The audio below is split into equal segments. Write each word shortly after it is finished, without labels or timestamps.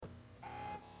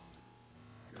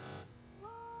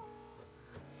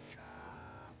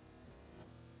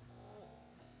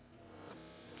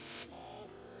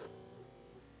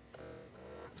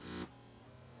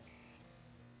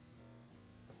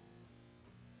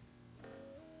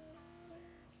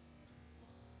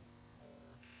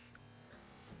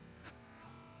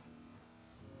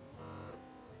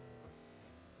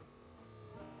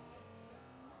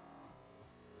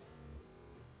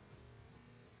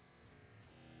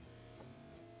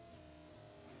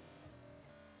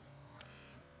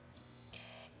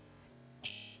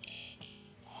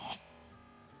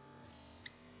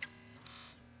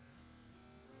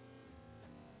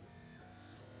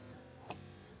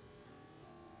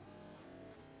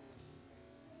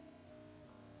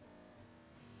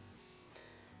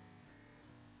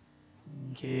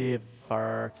Give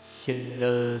our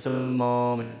heroes a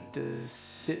moment to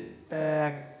sit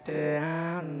back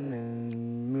down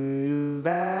and move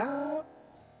out.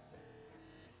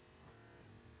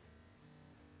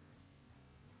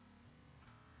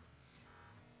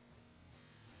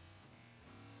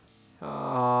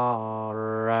 All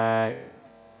right.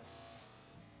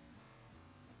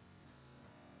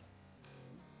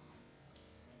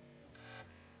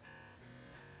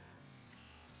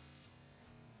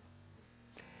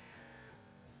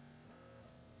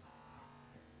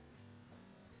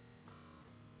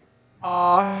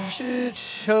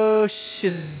 Ashutosh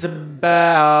is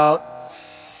about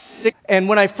 6. And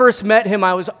when I first met him,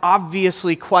 I was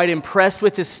obviously quite impressed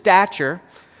with his stature.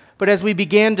 But as we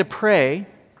began to pray,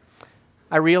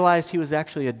 I realized he was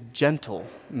actually a gentle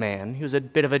man. He was a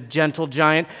bit of a gentle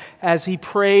giant. As he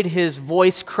prayed, his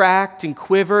voice cracked and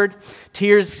quivered.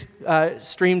 Tears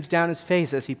streamed down his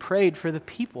face as he prayed for the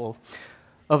people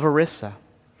of Orissa.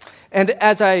 And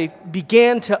as I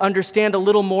began to understand a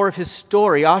little more of his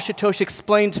story, Ashutosh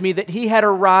explained to me that he had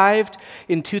arrived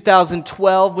in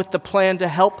 2012 with the plan to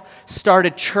help start a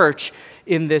church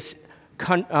in this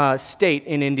state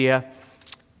in India.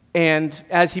 And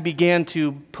as he began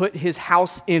to put his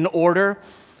house in order,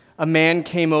 a man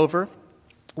came over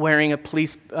wearing a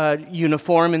police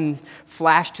uniform and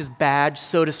flashed his badge,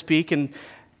 so to speak, and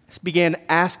began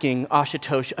asking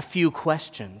Ashutosh a few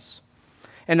questions.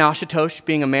 And Ashutosh,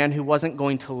 being a man who wasn't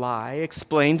going to lie,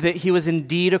 explained that he was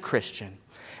indeed a Christian,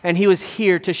 and he was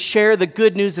here to share the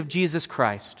good news of Jesus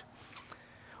Christ.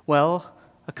 Well,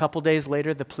 a couple days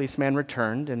later, the policeman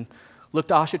returned and looked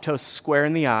Ashutosh square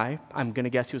in the eye. I'm going to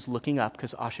guess he was looking up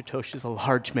because Ashutosh is a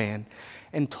large man,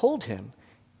 and told him,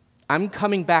 "I'm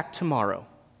coming back tomorrow,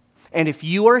 and if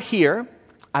you are here,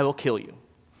 I will kill you.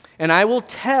 And I will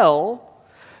tell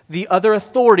the other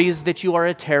authorities that you are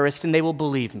a terrorist, and they will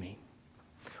believe me.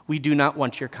 We do not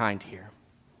want your kind here."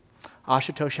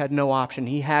 Ashutosh had no option.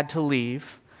 He had to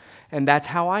leave, and that's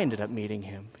how I ended up meeting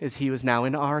him, as he was now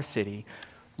in our city,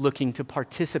 looking to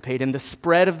participate in the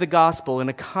spread of the gospel in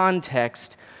a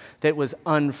context that was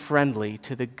unfriendly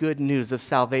to the good news of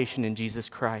salvation in Jesus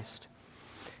Christ.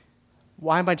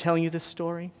 Why am I telling you this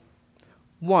story?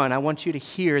 One, I want you to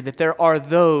hear that there are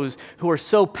those who are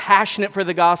so passionate for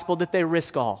the gospel that they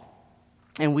risk all,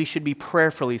 and we should be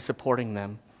prayerfully supporting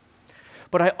them.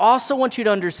 But I also want you to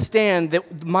understand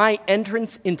that my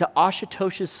entrance into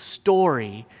Ashutosh's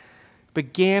story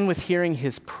began with hearing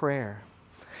his prayer.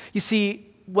 You see,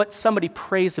 what somebody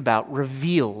prays about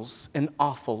reveals an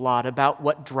awful lot about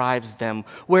what drives them,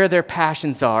 where their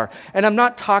passions are. And I'm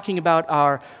not talking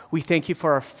about we thank you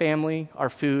for our family, our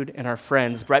food, and our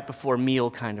friends right before meal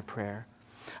kind of prayer.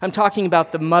 I'm talking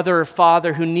about the mother or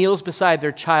father who kneels beside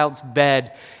their child's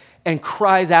bed and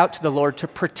cries out to the Lord to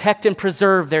protect and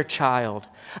preserve their child.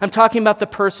 I'm talking about the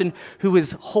person who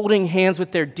is holding hands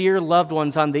with their dear loved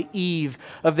ones on the eve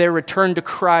of their return to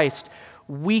Christ,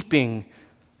 weeping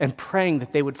and praying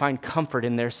that they would find comfort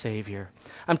in their Savior.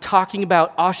 I'm talking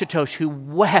about Ashutosh, who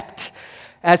wept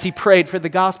as he prayed for the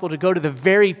gospel to go to the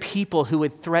very people who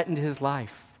had threatened his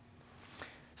life.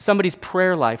 Somebody's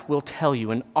prayer life will tell you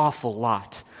an awful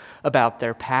lot about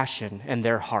their passion and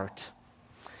their heart.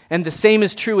 And the same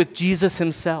is true with Jesus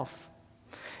himself.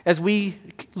 As we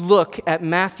look at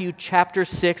Matthew chapter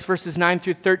 6, verses 9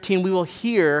 through 13, we will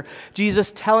hear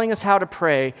Jesus telling us how to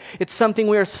pray. It's something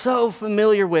we are so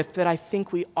familiar with that I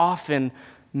think we often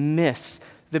miss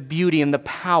the beauty and the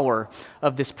power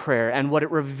of this prayer and what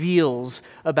it reveals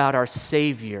about our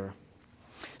Savior.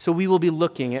 So we will be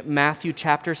looking at Matthew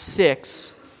chapter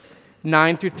 6,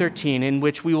 9 through 13, in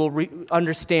which we will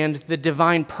understand the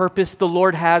divine purpose the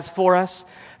Lord has for us,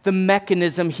 the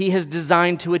mechanism he has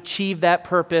designed to achieve that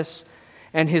purpose,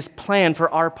 and his plan for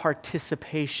our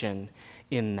participation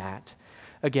in that.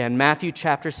 Again, Matthew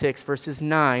chapter 6, verses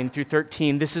 9 through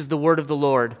 13. This is the word of the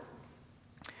Lord.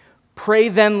 "Pray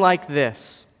then like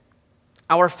this: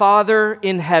 Our Father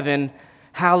in heaven,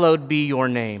 hallowed be your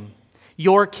name.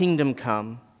 Your kingdom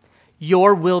come.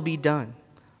 Your will be done,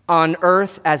 on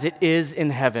earth as it is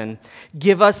in heaven.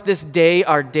 Give us this day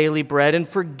our daily bread, and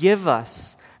forgive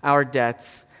us our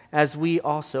debts, as we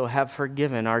also have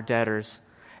forgiven our debtors.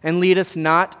 And lead us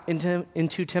not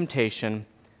into temptation,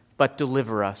 but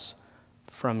deliver us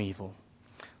from evil."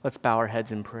 Let's bow our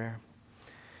heads in prayer.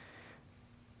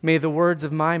 May the words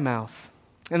of my mouth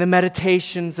and the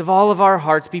meditations of all of our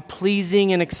hearts be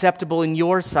pleasing and acceptable in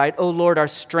your sight, O Lord, our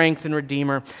strength and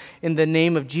Redeemer, in the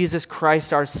name of Jesus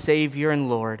Christ, our Savior and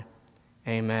Lord.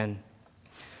 Amen.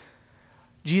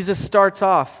 Jesus starts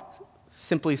off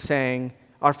simply saying,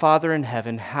 "Our Father in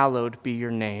heaven, hallowed be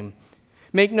your name,"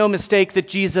 Make no mistake that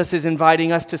Jesus is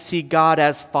inviting us to see God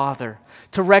as Father,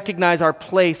 to recognize our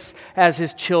place as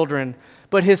his children.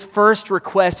 But his first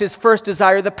request, his first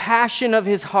desire, the passion of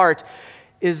his heart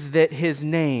is that his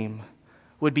name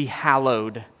would be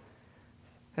hallowed.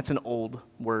 That's an old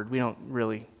word. We don't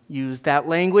really use that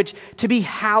language. To be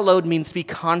hallowed means to be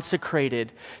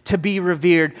consecrated, to be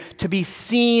revered, to be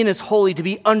seen as holy, to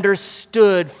be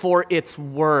understood for its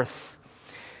worth.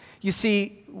 You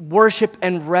see, worship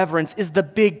and reverence is the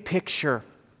big picture.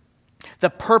 The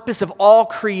purpose of all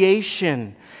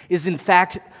creation is, in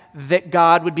fact, that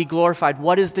God would be glorified.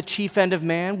 What is the chief end of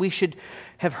man? We should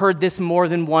have heard this more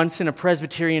than once in a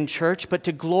Presbyterian church, but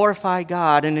to glorify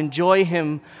God and enjoy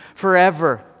him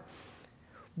forever.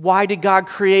 Why did God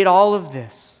create all of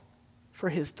this? For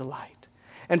his delight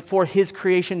and for his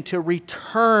creation to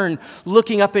return,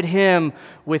 looking up at him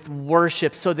with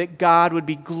worship so that God would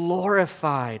be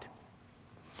glorified.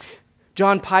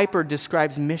 John Piper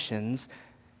describes missions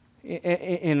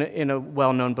in a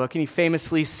well-known book, and he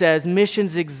famously says,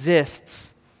 missions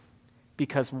exists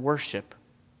because worship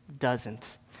doesn't.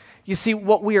 You see,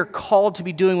 what we are called to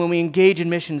be doing when we engage in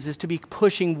missions is to be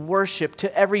pushing worship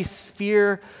to every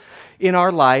sphere in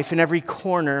our life, in every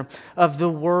corner of the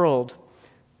world.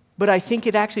 But I think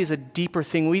it actually is a deeper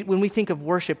thing. When we think of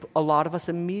worship, a lot of us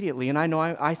immediately, and I know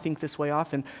I think this way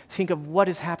often, think of what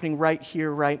is happening right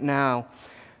here, right now.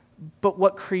 But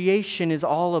what creation is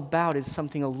all about is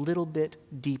something a little bit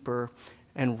deeper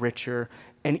and richer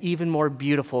and even more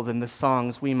beautiful than the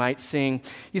songs we might sing.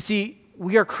 You see,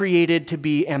 we are created to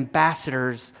be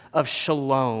ambassadors of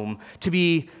shalom, to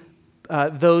be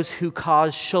those who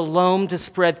cause shalom to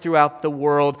spread throughout the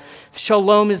world.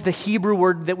 Shalom is the Hebrew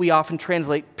word that we often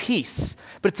translate peace,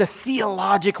 but it's a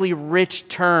theologically rich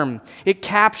term. It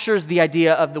captures the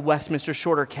idea of the Westminster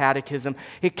Shorter Catechism.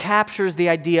 It captures the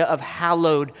idea of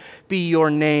hallowed be your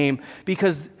name,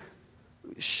 because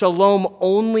shalom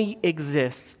only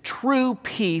exists, true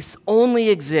peace only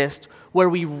exists where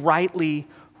we rightly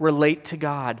relate to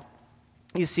God.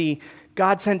 You see,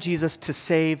 God sent Jesus to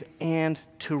save and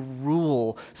to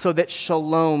rule so that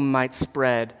shalom might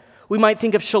spread. We might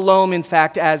think of shalom, in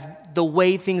fact, as the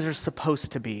way things are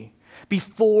supposed to be.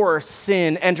 Before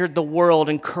sin entered the world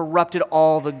and corrupted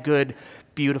all the good,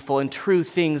 beautiful, and true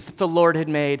things that the Lord had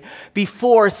made.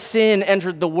 Before sin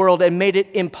entered the world and made it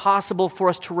impossible for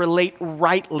us to relate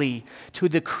rightly to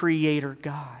the Creator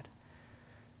God.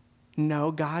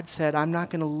 No, God said, I'm not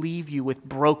going to leave you with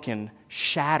broken,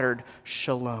 shattered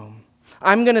shalom.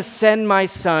 I'm going to send my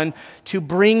Son to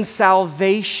bring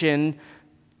salvation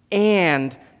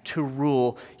and to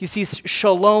rule. You see,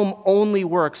 shalom only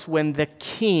works when the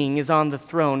King is on the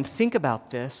throne. Think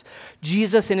about this.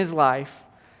 Jesus in his life,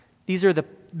 these are the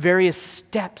various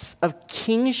steps of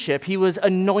kingship. He was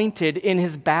anointed in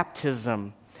his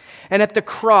baptism. And at the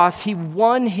cross, he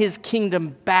won his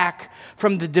kingdom back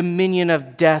from the dominion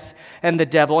of death and the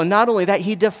devil. And not only that,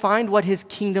 he defined what his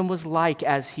kingdom was like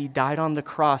as he died on the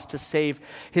cross to save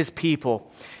his people.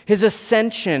 His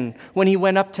ascension, when he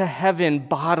went up to heaven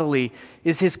bodily,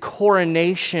 is his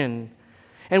coronation.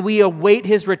 And we await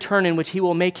his return, in which he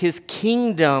will make his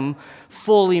kingdom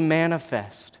fully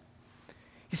manifest.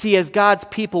 You see, as God's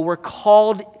people, we're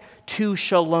called to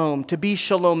shalom, to be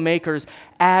shalom makers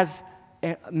as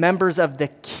members of the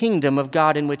kingdom of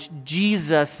God, in which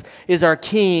Jesus is our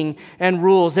king and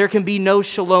rules. There can be no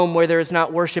shalom where there is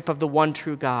not worship of the one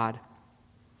true God.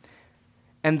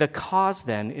 And the cause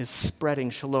then is spreading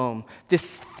shalom.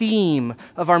 This theme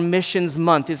of our missions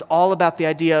month is all about the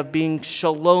idea of being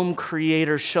shalom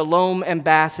creators, shalom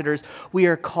ambassadors. We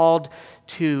are called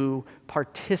to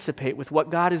participate with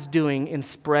what God is doing in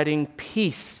spreading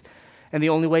peace. And the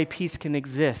only way peace can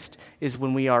exist is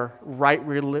when we are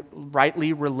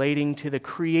rightly relating to the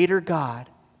Creator God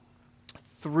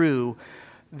through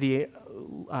the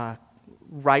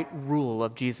right rule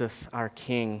of Jesus our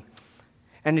King.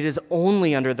 And it is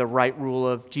only under the right rule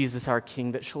of Jesus our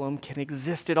King that shalom can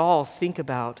exist at all. Think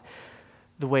about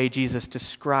the way Jesus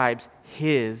describes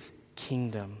his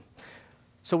kingdom.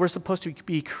 So we're supposed to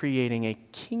be creating a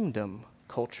kingdom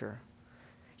culture.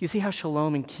 You see how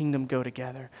shalom and kingdom go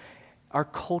together? Our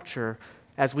culture,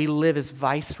 as we live as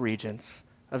vice regents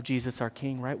of Jesus our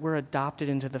King, right? We're adopted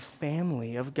into the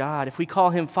family of God. If we call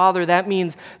him Father, that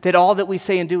means that all that we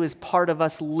say and do is part of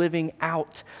us living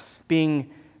out, being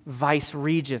vice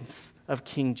regents of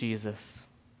King Jesus.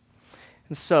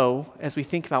 And so, as we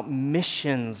think about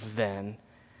missions then,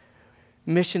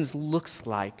 missions looks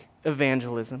like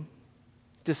evangelism,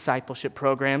 discipleship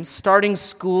programs, starting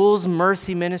schools,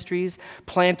 mercy ministries,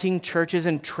 planting churches,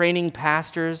 and training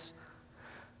pastors.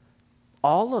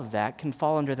 All of that can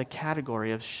fall under the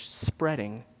category of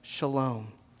spreading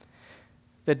shalom.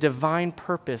 The divine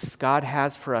purpose God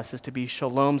has for us is to be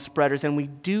shalom spreaders, and we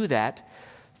do that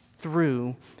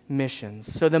through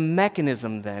missions. So the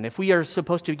mechanism then, if we are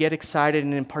supposed to get excited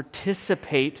and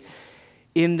participate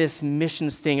in this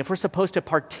missions thing, if we're supposed to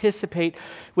participate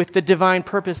with the divine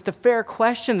purpose, the fair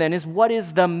question then is, what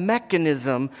is the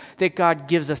mechanism that God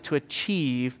gives us to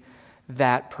achieve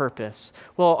that purpose?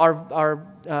 Well,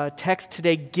 our text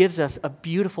today gives us a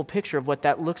beautiful picture of what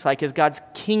that looks like as God's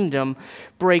kingdom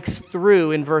breaks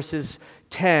through in verses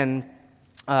 10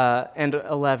 and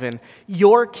 11.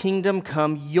 Your kingdom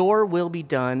come, your will be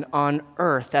done on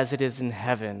earth as it is in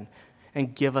heaven.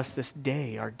 And give us this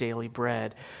day our daily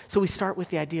bread. So we start with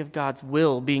the idea of God's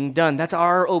will being done. That's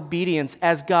our obedience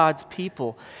as God's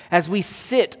people. As we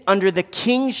sit under the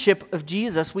kingship of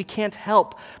Jesus, we can't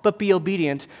help but be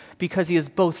obedient because he is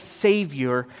both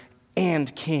Savior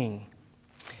and King.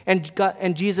 And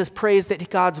Jesus prays that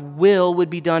God's will would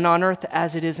be done on earth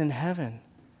as it is in heaven.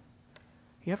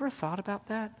 You ever thought about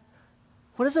that?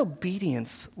 What does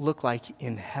obedience look like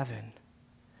in heaven?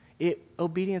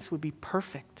 Obedience would be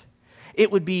perfect. It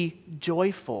would be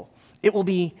joyful. It will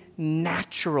be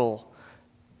natural.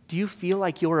 Do you feel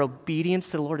like your obedience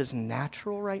to the Lord is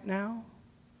natural right now?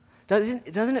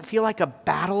 Doesn't it feel like a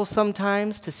battle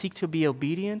sometimes to seek to be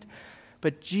obedient?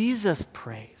 But Jesus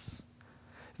prays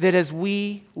that as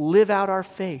we live out our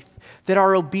faith, that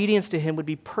our obedience to him would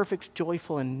be perfect,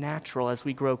 joyful, and natural as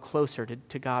we grow closer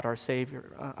to God, our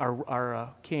Savior,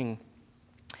 our King.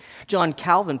 John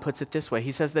Calvin puts it this way.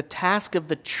 He says, the task of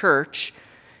the church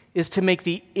is to make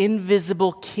the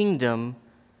invisible kingdom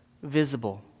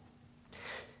visible.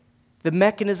 The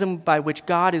mechanism by which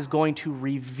God is going to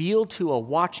reveal to a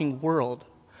watching world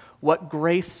what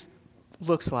grace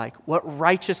looks like, what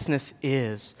righteousness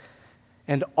is,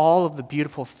 and all of the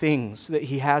beautiful things that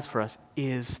he has for us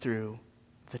is through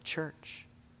the church.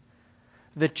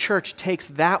 The church takes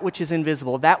that which is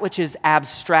invisible, that which is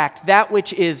abstract, that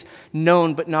which is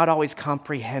known but not always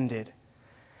comprehended,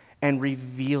 and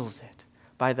reveals it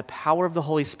by the power of the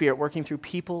Holy Spirit working through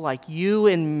people like you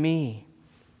and me.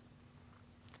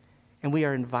 And we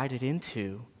are invited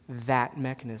into that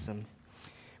mechanism.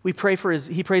 He prays for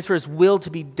his will to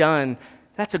be done.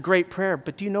 That's a great prayer,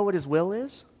 but do you know what his will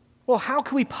is? Well, how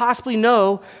can we possibly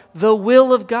know the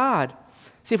will of God?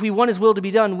 See, if we want his will to be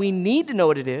done, we need to know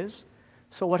what it is.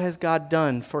 So what has God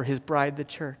done for his bride, the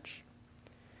church?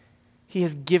 He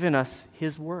has given us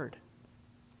his word,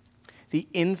 the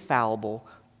infallible,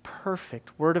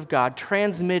 perfect word of God,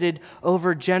 transmitted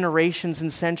over generations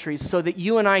and centuries, so that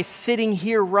you and I sitting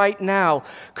here right now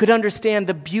could understand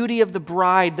the beauty of the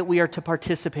bride that we are to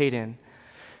participate in,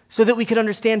 so that we could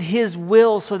understand his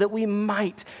will, so that we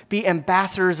might be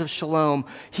ambassadors of shalom.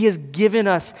 He has given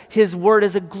us his word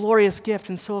as a glorious gift,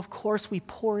 and so of course we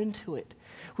pour into it.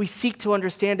 We seek to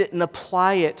understand it and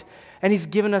apply it. And he's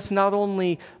given us not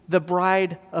only the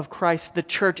bride of Christ, the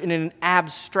church, in an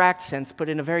abstract sense, but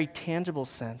in a very tangible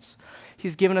sense.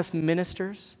 He's given us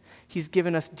ministers, he's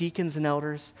given us deacons and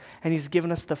elders, and he's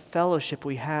given us the fellowship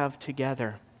we have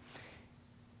together.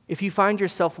 If you find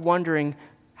yourself wondering,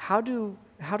 how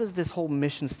does this whole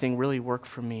missions thing really work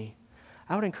for me?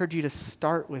 I would encourage you to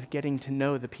start with getting to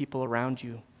know the people around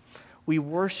you. We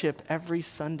worship every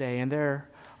Sunday, and there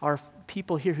are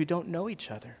people here who don't know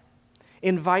each other.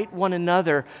 Invite one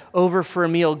another over for a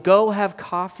meal. Go have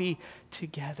coffee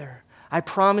together. I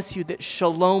promise you that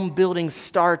shalom building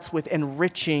starts with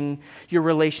enriching your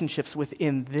relationships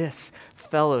within this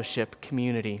fellowship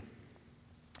community.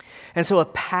 And so a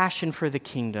passion for the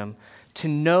kingdom, to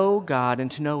know God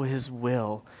and to know his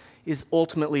will, is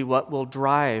ultimately what will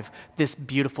drive this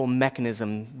beautiful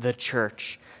mechanism, the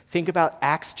church. Think about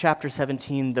Acts chapter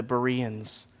 17, the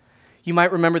Bereans. You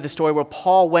might remember the story where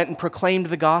Paul went and proclaimed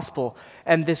the gospel,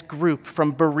 and this group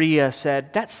from Berea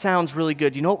said, that sounds really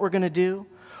good. You know what we're going to do?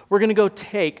 We're going to go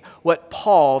take what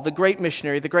Paul, the great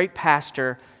missionary, the great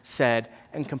pastor, said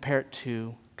and compare it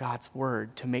to God's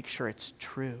word to make sure it's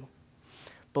true.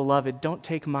 Beloved, don't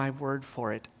take my word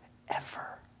for it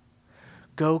ever.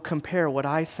 Go compare what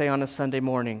I say on a Sunday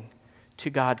morning to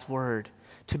God's word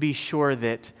to be sure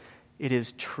that it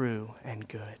is true and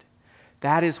good.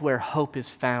 That is where hope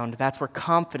is found. That's where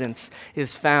confidence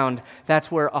is found. That's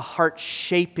where a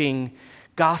heart-shaping,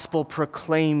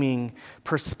 gospel-proclaiming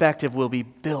perspective will be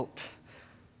built,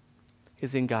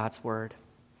 is in God's word.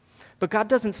 But God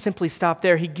doesn't simply stop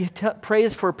there. He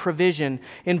prays for provision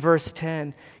in verse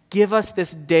 10. Give us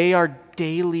this day our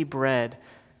daily bread.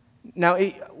 Now,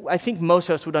 I think most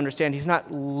of us would understand he's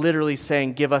not literally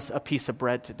saying, give us a piece of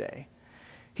bread today.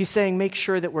 He's saying, make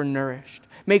sure that we're nourished.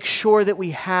 Make sure that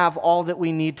we have all that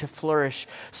we need to flourish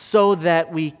so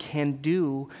that we can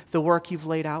do the work you've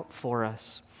laid out for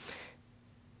us.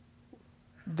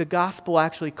 The gospel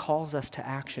actually calls us to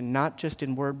action, not just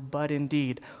in word, but in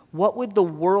deed. What would the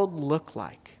world look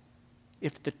like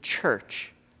if the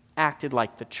church acted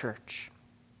like the church?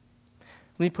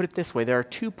 Let me put it this way. There are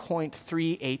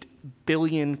 2.38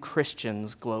 billion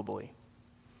Christians globally.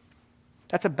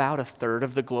 That's about a third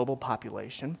of the global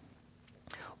population.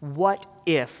 What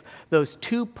if those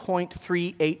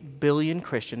 2.38 billion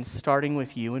Christians, starting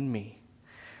with you and me,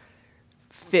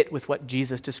 fit with what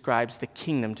Jesus describes the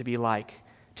kingdom to be like?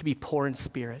 To be poor in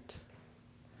spirit,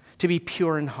 to be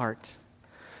pure in heart,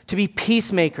 to be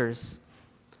peacemakers,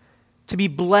 to be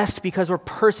blessed because we're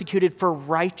persecuted for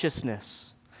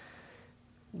righteousness.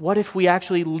 What if we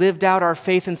actually lived out our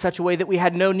faith in such a way that we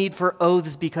had no need for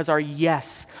oaths because our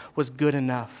yes was good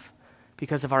enough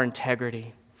because of our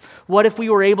integrity? What if we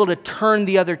were able to turn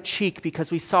the other cheek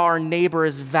because we saw our neighbor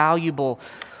as valuable?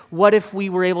 What if we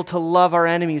were able to love our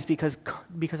enemies because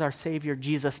our Savior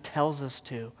Jesus tells us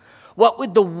to? What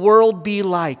would the world be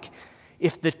like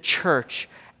if the church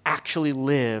actually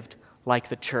lived like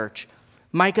the church?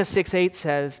 Micah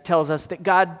 6:8 tells us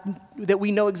that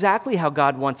we know exactly how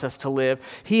God wants us to live.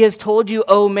 He has told you,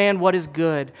 "O man, what is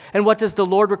good? And what does the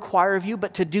Lord require of you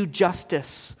but to do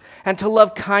justice and to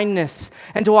love kindness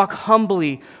and to walk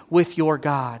humbly with your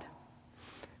God?"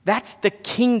 That's the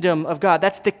kingdom of God.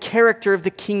 That's the character of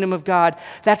the kingdom of God.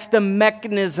 That's the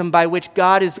mechanism by which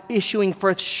God is issuing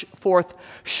forth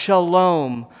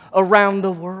shalom around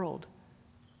the world.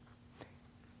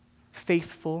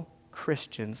 Faithful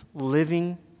Christians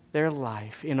living their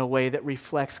life in a way that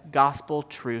reflects gospel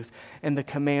truth and the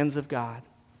commands of God.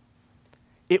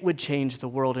 It would change the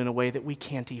world in a way that we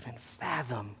can't even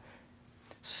fathom.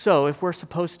 So, if we're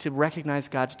supposed to recognize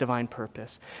God's divine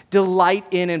purpose, delight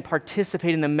in and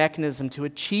participate in the mechanism to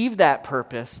achieve that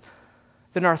purpose,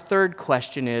 then our third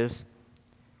question is,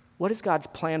 what is God's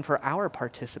plan for our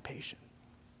participation?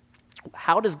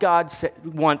 How does God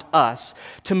want us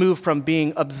to move from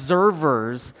being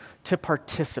observers to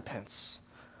participants?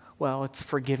 Well, it's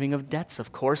forgiving of debts,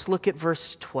 of course. Look at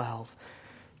verse 12.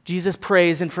 Jesus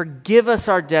prays, "And forgive us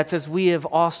our debts as we have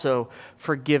also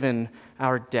forgiven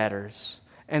our debtors."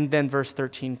 And then verse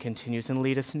 13 continues, "And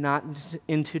lead us not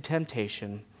into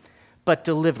temptation, but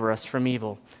deliver us from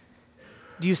evil."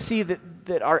 Do you see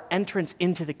that our entrance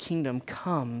into the kingdom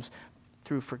comes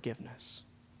through forgiveness?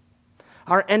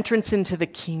 Our entrance into the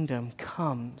kingdom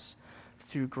comes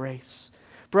through grace.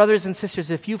 Brothers and sisters,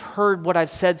 if you've heard what I've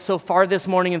said so far this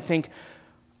morning and think,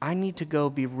 I need to go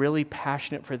be really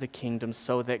passionate for the kingdom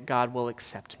so that God will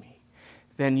accept me,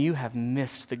 then you have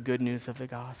missed the good news of the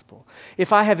gospel.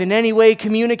 If I have in any way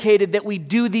communicated that we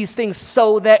do these things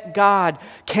so that God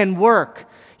can work,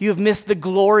 you have missed the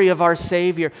glory of our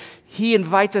Savior. He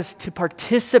invites us to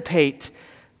participate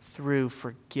through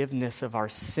forgiveness of our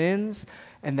sins,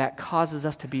 and that causes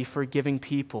us to be forgiving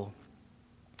people.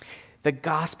 The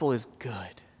gospel is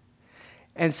good.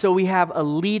 And so we have a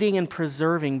leading and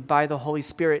preserving by the Holy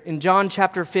Spirit. In John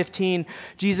chapter 15,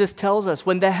 Jesus tells us,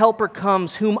 "When the Helper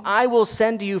comes, whom I will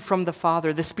send to you from the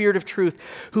Father, the Spirit of truth,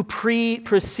 who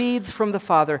proceeds from the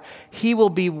Father, he will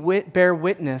bear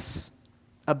witness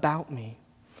about me."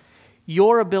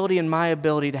 Your ability and my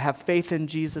ability to have faith in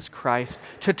Jesus Christ,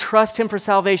 to trust him for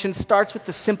salvation, starts with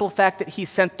the simple fact that he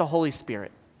sent the Holy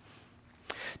Spirit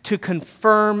to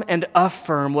confirm and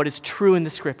affirm what is true in the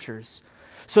Scriptures,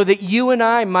 so that you and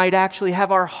I might actually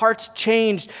have our hearts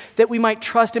changed, that we might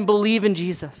trust and believe in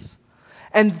Jesus,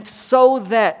 and so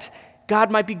that God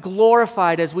might be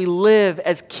glorified as we live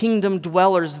as kingdom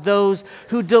dwellers, those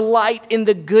who delight in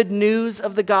the good news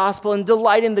of the gospel and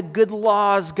delight in the good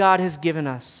laws God has given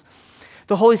us.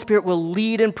 The Holy Spirit will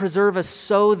lead and preserve us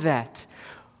so that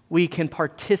we can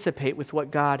participate with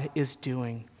what God is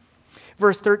doing.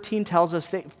 Verse 13 tells us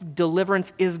that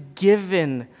deliverance is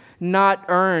given, not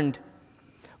earned.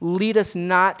 Lead us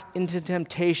not into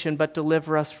temptation, but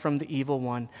deliver us from the evil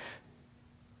one.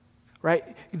 Right?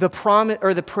 The promise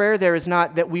or the prayer there is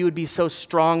not that we would be so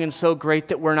strong and so great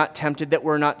that we're not tempted, that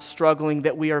we're not struggling,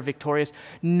 that we are victorious.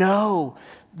 No.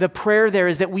 The prayer there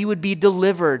is that we would be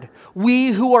delivered. We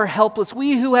who are helpless,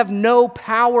 we who have no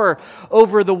power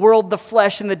over the world, the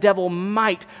flesh, and the devil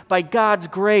might, by God's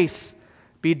grace,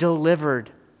 be delivered.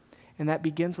 And that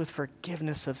begins with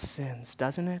forgiveness of sins,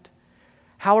 doesn't it?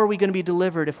 How are we going to be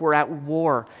delivered if we're at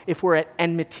war, if we're at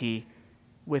enmity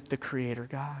with the Creator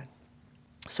God?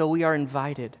 So we are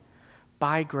invited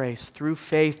by grace through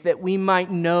faith that we might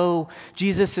know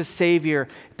Jesus as Savior,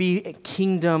 be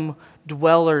kingdom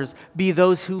dwellers be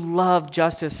those who love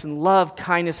justice and love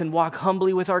kindness and walk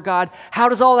humbly with our God. How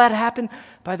does all that happen?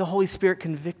 By the Holy Spirit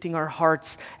convicting our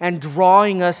hearts and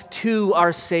drawing us to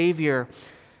our Savior,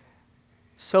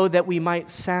 so that we might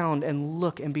sound and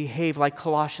look and behave like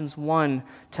Colossians 1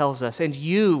 tells us. And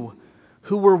you,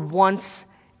 who were once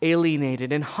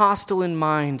alienated and hostile in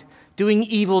mind, doing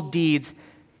evil deeds,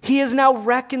 he is now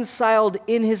reconciled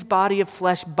in his body of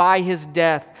flesh by his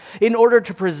death, in order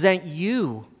to present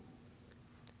you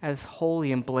as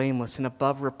holy and blameless and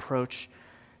above reproach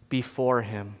before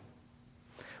him.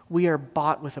 We are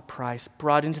bought with a price,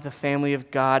 brought into the family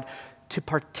of God to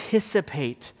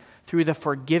participate through the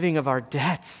forgiving of our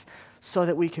debts, so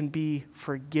that we can be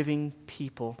forgiving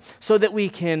people, so that we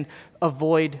can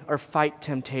avoid or fight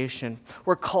temptation.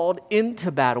 We're called into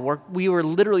battle. We were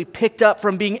literally picked up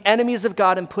from being enemies of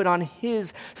God and put on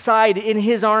his side in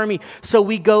his army. So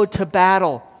we go to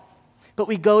battle. But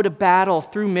we go to battle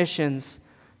through missions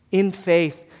in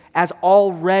faith as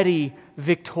already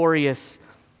victorious.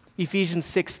 Ephesians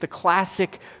 6, the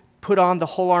classic put on the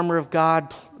whole armor of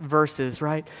God verses,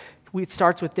 right? It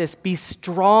starts with this: be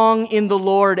strong in the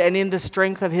Lord and in the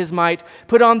strength of his might.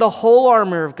 Put on the whole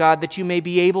armor of God, that you may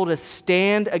be able to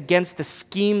stand against the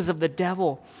schemes of the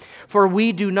devil. For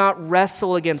we do not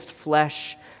wrestle against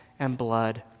flesh and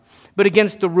blood, but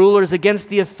against the rulers, against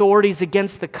the authorities,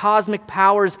 against the cosmic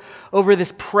powers over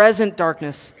this present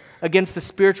darkness, against the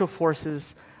spiritual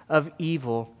forces of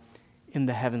evil in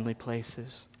the heavenly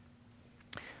places.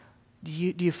 Do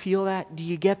you feel that? Do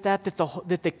you get that?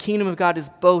 That the kingdom of God is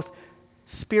both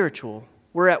spiritual.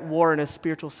 We're at war in a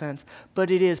spiritual sense, but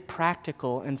it is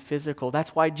practical and physical.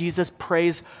 That's why Jesus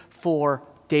prays for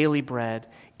daily bread,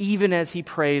 even as he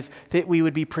prays that we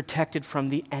would be protected from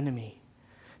the enemy,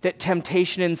 that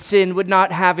temptation and sin would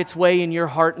not have its way in your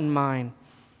heart and mind.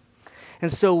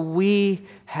 And so we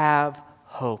have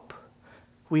hope.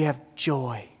 We have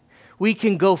joy. We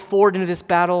can go forward into this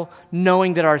battle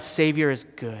knowing that our Savior is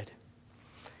good.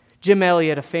 Jim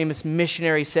Elliot, a famous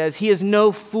missionary, says, "He is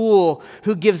no fool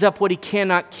who gives up what he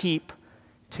cannot keep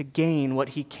to gain what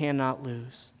he cannot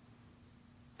lose."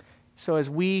 So as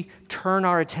we turn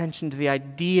our attention to the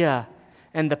idea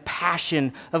and the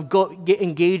passion of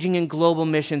engaging in global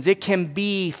missions, it can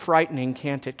be frightening,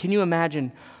 can't it? Can you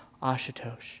imagine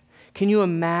Ashutosh? Can you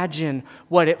imagine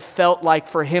what it felt like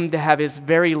for him to have his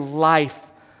very life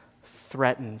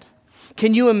threatened?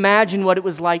 Can you imagine what it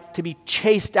was like to be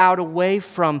chased out away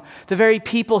from the very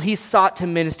people he sought to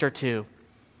minister to?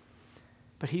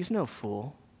 But he's no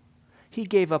fool. He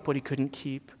gave up what he couldn't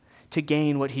keep to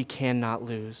gain what he cannot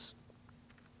lose.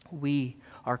 We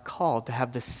are called to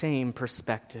have the same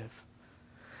perspective.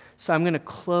 So I'm going to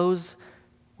close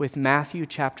with Matthew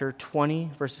chapter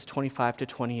 20, verses 25 to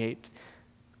 28.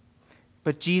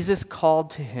 But Jesus called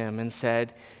to him and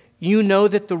said, "You know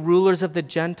that the rulers of the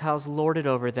Gentiles lord it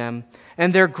over them,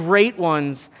 and their great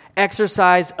ones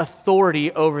exercise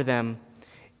authority over them.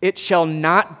 It shall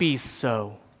not be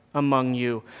so among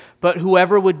you, but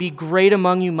whoever would be great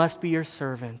among you must be your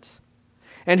servant,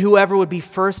 and whoever would be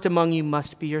first among you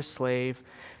must be your slave,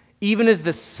 even as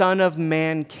the Son of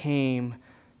Man came,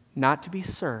 not to be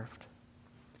served,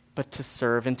 but to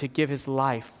serve and to give his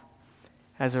life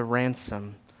as a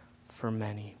ransom for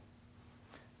many."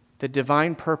 The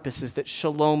divine purpose is that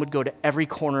shalom would go to every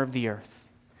corner of the earth.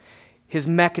 His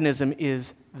mechanism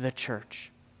is the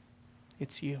church.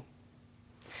 It's you.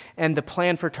 And the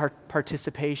plan for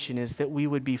participation is that we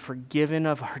would be forgiven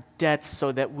of our debts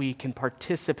so that we can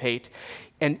participate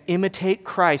and imitate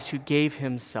Christ, who gave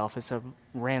himself as a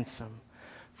ransom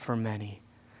for many.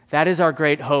 That is our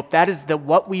great hope. That is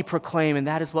what we proclaim, and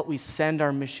that is what we send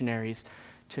our missionaries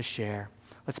to share.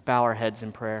 Let's bow our heads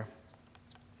in prayer.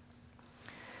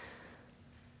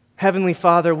 Heavenly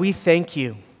Father, we thank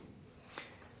you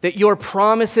that your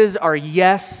promises are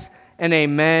yes and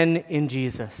amen in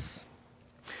Jesus.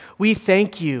 We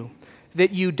thank you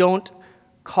that you don't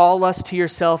call us to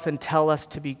yourself and tell us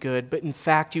to be good, but in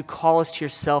fact you call us to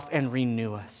yourself and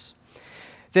renew us.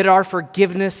 That our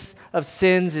forgiveness of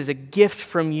sins is a gift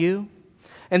from you,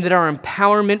 and that our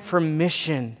empowerment for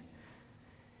mission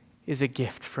is a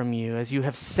gift from you, as you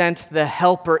have sent the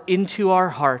helper into our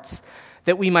hearts,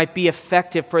 that we might be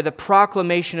effective for the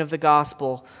proclamation of the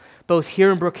gospel, both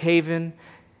here in Brookhaven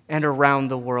and around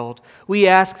the world. We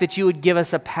ask that you would give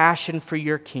us a passion for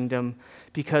your kingdom,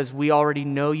 because we already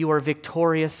know you are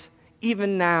victorious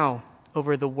even now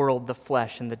over the world, the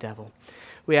flesh, and the devil.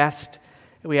 We ask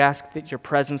that your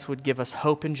presence would give us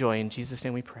hope and joy. In Jesus'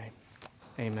 name we pray.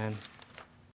 Amen.